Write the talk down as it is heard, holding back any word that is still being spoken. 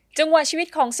จังหวะชีวิต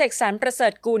ของเสกสรรประเสริ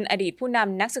ฐกุลอดีตผู้น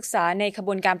ำนักศึกษาในขบ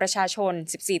วนการประชาชน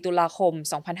 14 ตุลาคม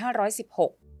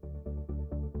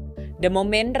 2516 The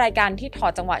Moment รายการที่ถอ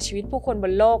ดจังหวะชีวิตผู้คนบ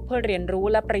นโลกเพื่อเรียนรู้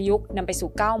และประยุกต์นำไปสู่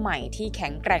ก้าวใหม่ที่แข็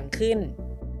งแกร่งขึ้น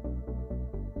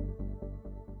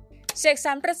เสกส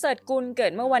รรประเสริฐกุลเกิ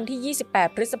ดเมื่อวันที่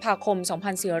 28 พฤษภาคม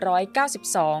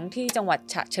 2492 ที่จังหวัด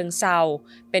ฉะเชิงเทรา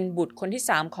เป็นบุตรคนที่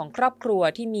 3 ของครอบครัว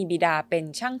ที่มีบิดาเป็น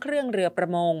ช่างเครื่องเรือประ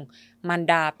มงมาร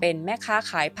ดาเป็นแม่ค้า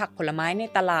ขายผักผลไม้ใน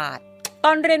ตลาดต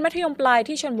อนเรียนมัธยมปลาย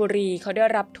ที่ชลบุรีเขาได้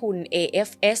รับทุน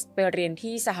AFS ไปเรียน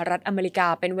ที่สหรัฐอเมริกา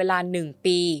เป็นเวลา 1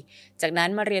 ปีจากนั้น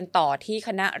มาเรียนต่อที่ค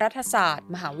ณะรัฐศาสตร์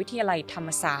มหาวิทยาลัยธรรม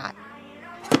ศาสตร์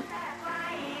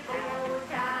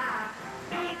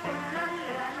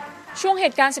ช่วงเห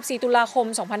ตุการณ์ 14 ตุลาคม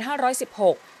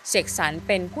 2516 เสกสรรเ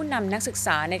ป็นผู้นำนักศึกษ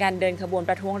าในการเดินขบวน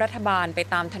ประท้วงรัฐบาลไป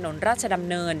ตามถนนราชดำ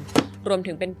เนินรวม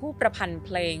ถึงเป็นผู้ประพันธ์เพ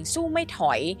ลงสู้ไม่ถ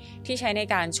อยที่ใช้ใน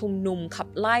การชุมนุมขับ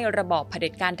ไล่ระบอบเผด็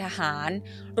จการทหาร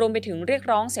รวมไปถึงเรียก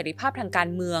ร้องเสรีภาพทางการ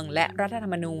เมืองและรัฐธร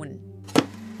รมนูญ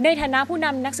ในฐานะผู้น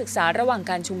ำนักศึกษาระหว่าง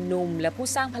การชุมนุมและผู้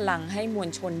สร้างพลังให้มวล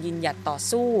ชนยืนหยัดต่อ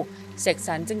สู้เสกส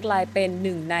รรจึงกลายเป็นห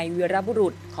นึ่งในวีรบุรุ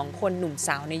ษของคนหนุ่มส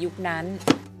าวในยุคนั้น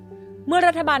เมื่อ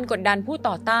รัฐบาลกดดันผู้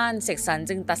ต่อต้านเสกสรร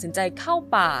จึงตัดสินใจเข้า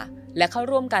ป่าและเข้า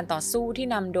ร่วมการต่อสู้ที่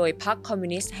นำโดยพรรคคอมมิว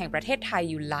นิสต์แห่งประเทศไทย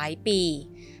อยู่หลายปี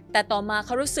แต่ต่อมาเข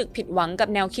ารู้สึกผิดหวังกับ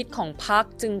แนวคิดของพรรค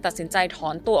จึงตัดสินใจถอ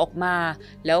นตัวออกมา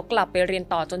แล้วกลับไปเรียน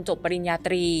ต่อจนจบปริญญาต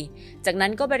รีจากนั้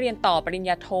นก็ไปเรียนต่อปริญ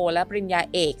ญาโทและปริญญา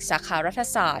เอกสาขารัฐ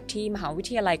ศาสตร์ที่มหาวิ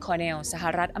ทยาลัยคอร์เนลสห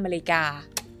รัฐอเมริกา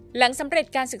หลังสำเร็จ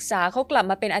การศึกษาเขากลับ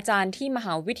มาเป็นอาจารย์ที่มห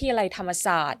าวิทยาลัยธรรมศ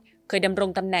าสตร์เคยดำร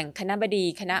งตำแหน่งคณบดี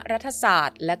คณะรัฐศาสต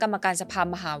ร์และกรรมการสภา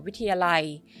มหาวิทยาลัย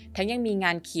ทั้งยังมีง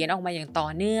านเขียนออกมาอย่างต่อ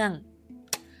เนื่อง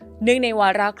เนื่องในวา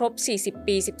ระครบ 40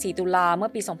 ปี 14 ตุลาเมื่อ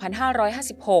ปี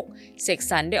 2556 เสก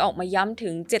สรรได้ออกมาย้ำถึ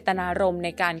งเจตนารมณ์ใน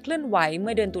การเคลื่อนไหวเ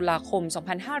มื่อเดือนตุลาคม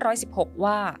 2516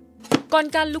 ว่าก่อน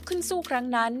การลุกขึ้นสู้ครั้ง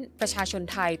นั้นประชาชน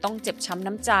ไทยต้องเจ็บช้ำ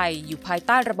น้ำใจอยู่ภายใ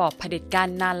ต้ระบอบเผด็จการ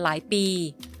นานหลายปี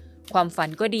ความฝัน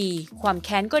ก็ดีความแ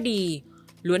ค้นก็ดี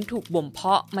ล้วนถูกบ่มเพ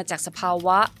าะมาจากสภาว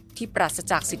ะที่ปราศ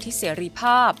จากสิทธิเสรีภ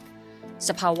าพส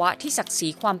ภาวะที่ศักดิ์ศรี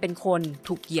ความเป็นคน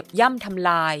ถูกเหยียบย่ำทำ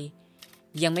ลาย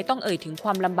ยังไม่ต้องเอ่ยถึงคว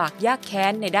ามลำบากยากแค้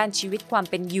นในด้านชีวิตความ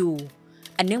เป็นอยู่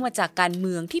อันเนื่องมาจากการเ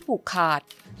มืองที่ผูกขาด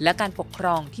และการปกคร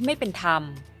องที่ไม่เป็นธรรม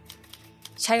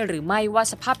ใช่หรือไม่ว่า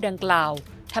สภาพดังกล่าว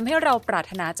ทำให้เราปราร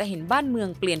ถนาจะเห็นบ้านเมือง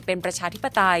เปลี่ยนเป็นประชาธิป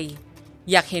ไตย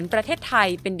อยากเห็นประเทศไทย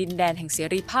เป็นดินแดนแห่งเส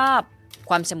รีภาพ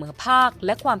ความเสมอภาคแล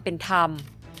ะความเป็นธรรม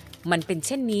มันเป็นเ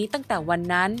ช่นนี้ตั้งแต่วัน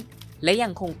นั้นและยั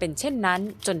งคงเป็นเช่นนั้น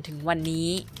จนถึงวันนี้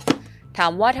ถา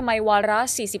มว่าทำไมวาระ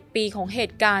 40 ปีของเห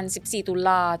ตุการณ์ 14 ตุล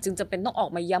าจึงจำเป็นต้องออก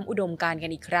มาย้ำอุดมการณ์กั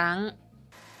นอีกครั้ง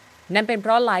นั่นเป็นเพ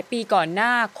ราะหลายปีก่อนหน้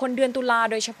าคนเดือนตุลา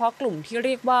โดยเฉพาะกลุ่มที่เ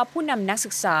รียกว่าผู้นำนักศึ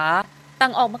กษาต่า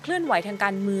งออกมาเคลื่อนไหวทางก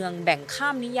ารเมืองแบ่งข้า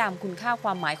มนิยามคุณค่าคว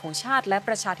ามหมายของชาติและป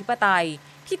ระชาธิปไตย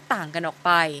ที่ต่างกันออกไ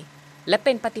ปและเ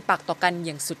ป็นปฏิปักษ์ต่อกันอ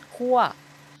ย่างสุดขั้ว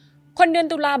คนเดือน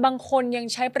ตุลาบางคนยัง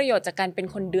ใช้ประโยชน์จากการเป็น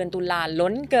คนเดือนตุลา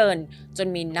ล้นเกินจน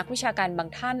มีนักวิชาการบาง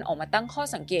ท่านออกมาตั้งข้อ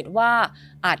สังเกตว่า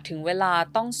อาจถึงเวลา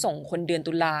ต้องส่งคนเดือน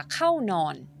ตุลาเข้านอ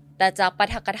นแต่จากปา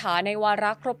ฐกถาในวาร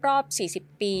ะครบรอบ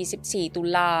 40 ปี 14 ตุ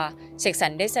ลาเสกสร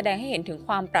รได้แสดงให้เห็นถึงค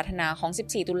วามปรารถนาของ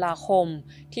 14 ตุลาคม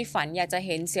ที่ฝันอยากจะเ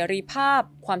ห็นเสรีภาพ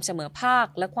ความเสมอภาค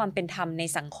และความเป็นธรรมใน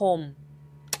สังคม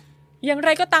อย่างไร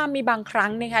ก็ตามมีบางครั้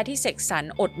งนะคะที่เสกสรร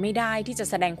อดไม่ได้ที่จะ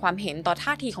แสดงความเห็นต่อ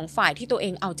ท่าทีของฝ่ายที่ตัวเอ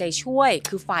งเอาใจช่วย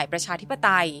คือฝ่ายประชาธิปไต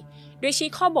ยโดยชี้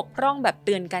ข้อบกพร่องแบบเ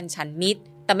ตือนกันฉันมิตร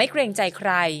แต่ไม่เกรงใจใค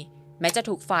รแม้จะ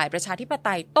ถูกฝ่ายประชาธิปไต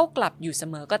ยโต้กลับอยู่เส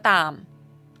มอก็ตาม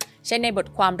เช่นในบท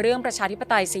ความเรื่องประชาธิป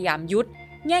ไตยสยามยุทธ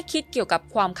แง่คิดเกี่ยวกับ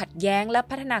ความขัดแย้งและ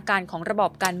พัฒนาการของระบอ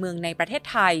บการเมืองในประเทศ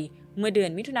ไทยเมื่อเดือ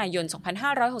นมิถุนายน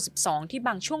 2562 ที่บ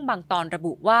างช่วงบางตอนระ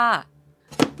บุว่า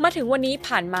มาถึงวันนี้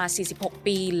ผ่านมา 46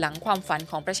 ปีหลังความฝัน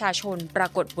ของประชาชนปรา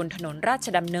กฏบนถนนราช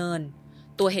ดำเนิน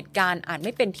ตัวเหตุการณ์อาจไ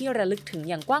ม่เป็นที่ระลึกถึง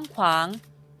อย่างกว้างขวาง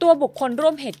ตัวบุคคลร่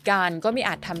วมเหตุการณ์ก็ไม่อ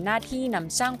าจทำหน้าที่น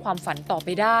ำสร้างความฝันต่อไป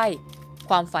ได้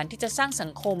ความฝันที่จะสร้างสั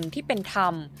งคมที่เป็นธรร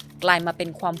มกลายมาเป็น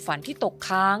ความฝันที่ตก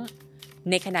ค้าง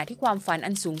ในขณะที่ความฝัน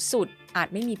อันสูงสุดอาจ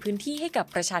ไม่มีพื้นที่ให้กับ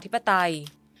ประชาธิปไตย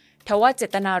ทว่าเจ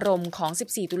ตนารมณ์ของ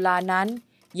 14 ตุลานั้น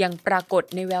ยังปรากฏ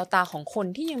ในแววตาของคน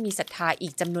ที่ยังมีศรัทธาอี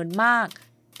กจำนวนมาก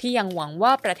ที่ยังหวังว่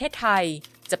าประเทศไทย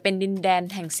จะเป็นดินแดน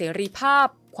แห่งเสรีภาพ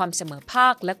ความเสมอภา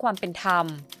คและความเป็นธรรม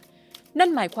นั่น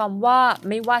หมายความว่า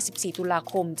ไม่ว่า 14 ตุลา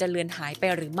คมจะเลือนหายไป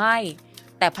หรือไม่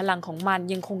แต่พลังของมัน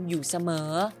ยังคงอยู่เสม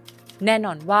อแน่น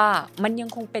อนว่ามันยัง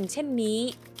คงเป็นเช่นนี้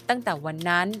ตั้งแต่วัน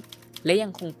นั้นและยั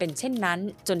งคงเป็นเช่นนั้น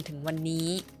จนถึงวันนี้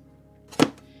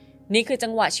นี่คือจั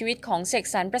งหวะชีวิตของเสก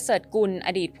สรรประเสริฐกุลอ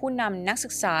ดีตผู้นำนักศึ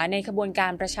กษาในขบวนกา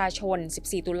รประชาชน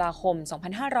 14 ตุลาคม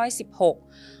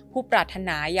 2516 ผู้ปรารถน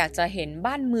าอยากจะเห็น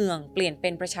บ้านเมืองเปลี่ยนเป็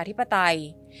นประชาธิปไตย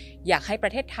อยากให้ปร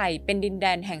ะเทศไทยเป็นดินแด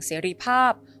นแห่งเสรีภา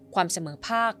พความเสมอภ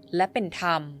าคและเป็นธร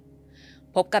รม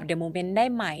พบกับ The Moment ได้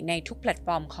ใหม่ในทุกแพลตฟ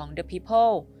อร์มของ The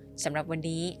People สำหรับวัน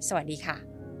นี้สวัสดีค่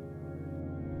ะ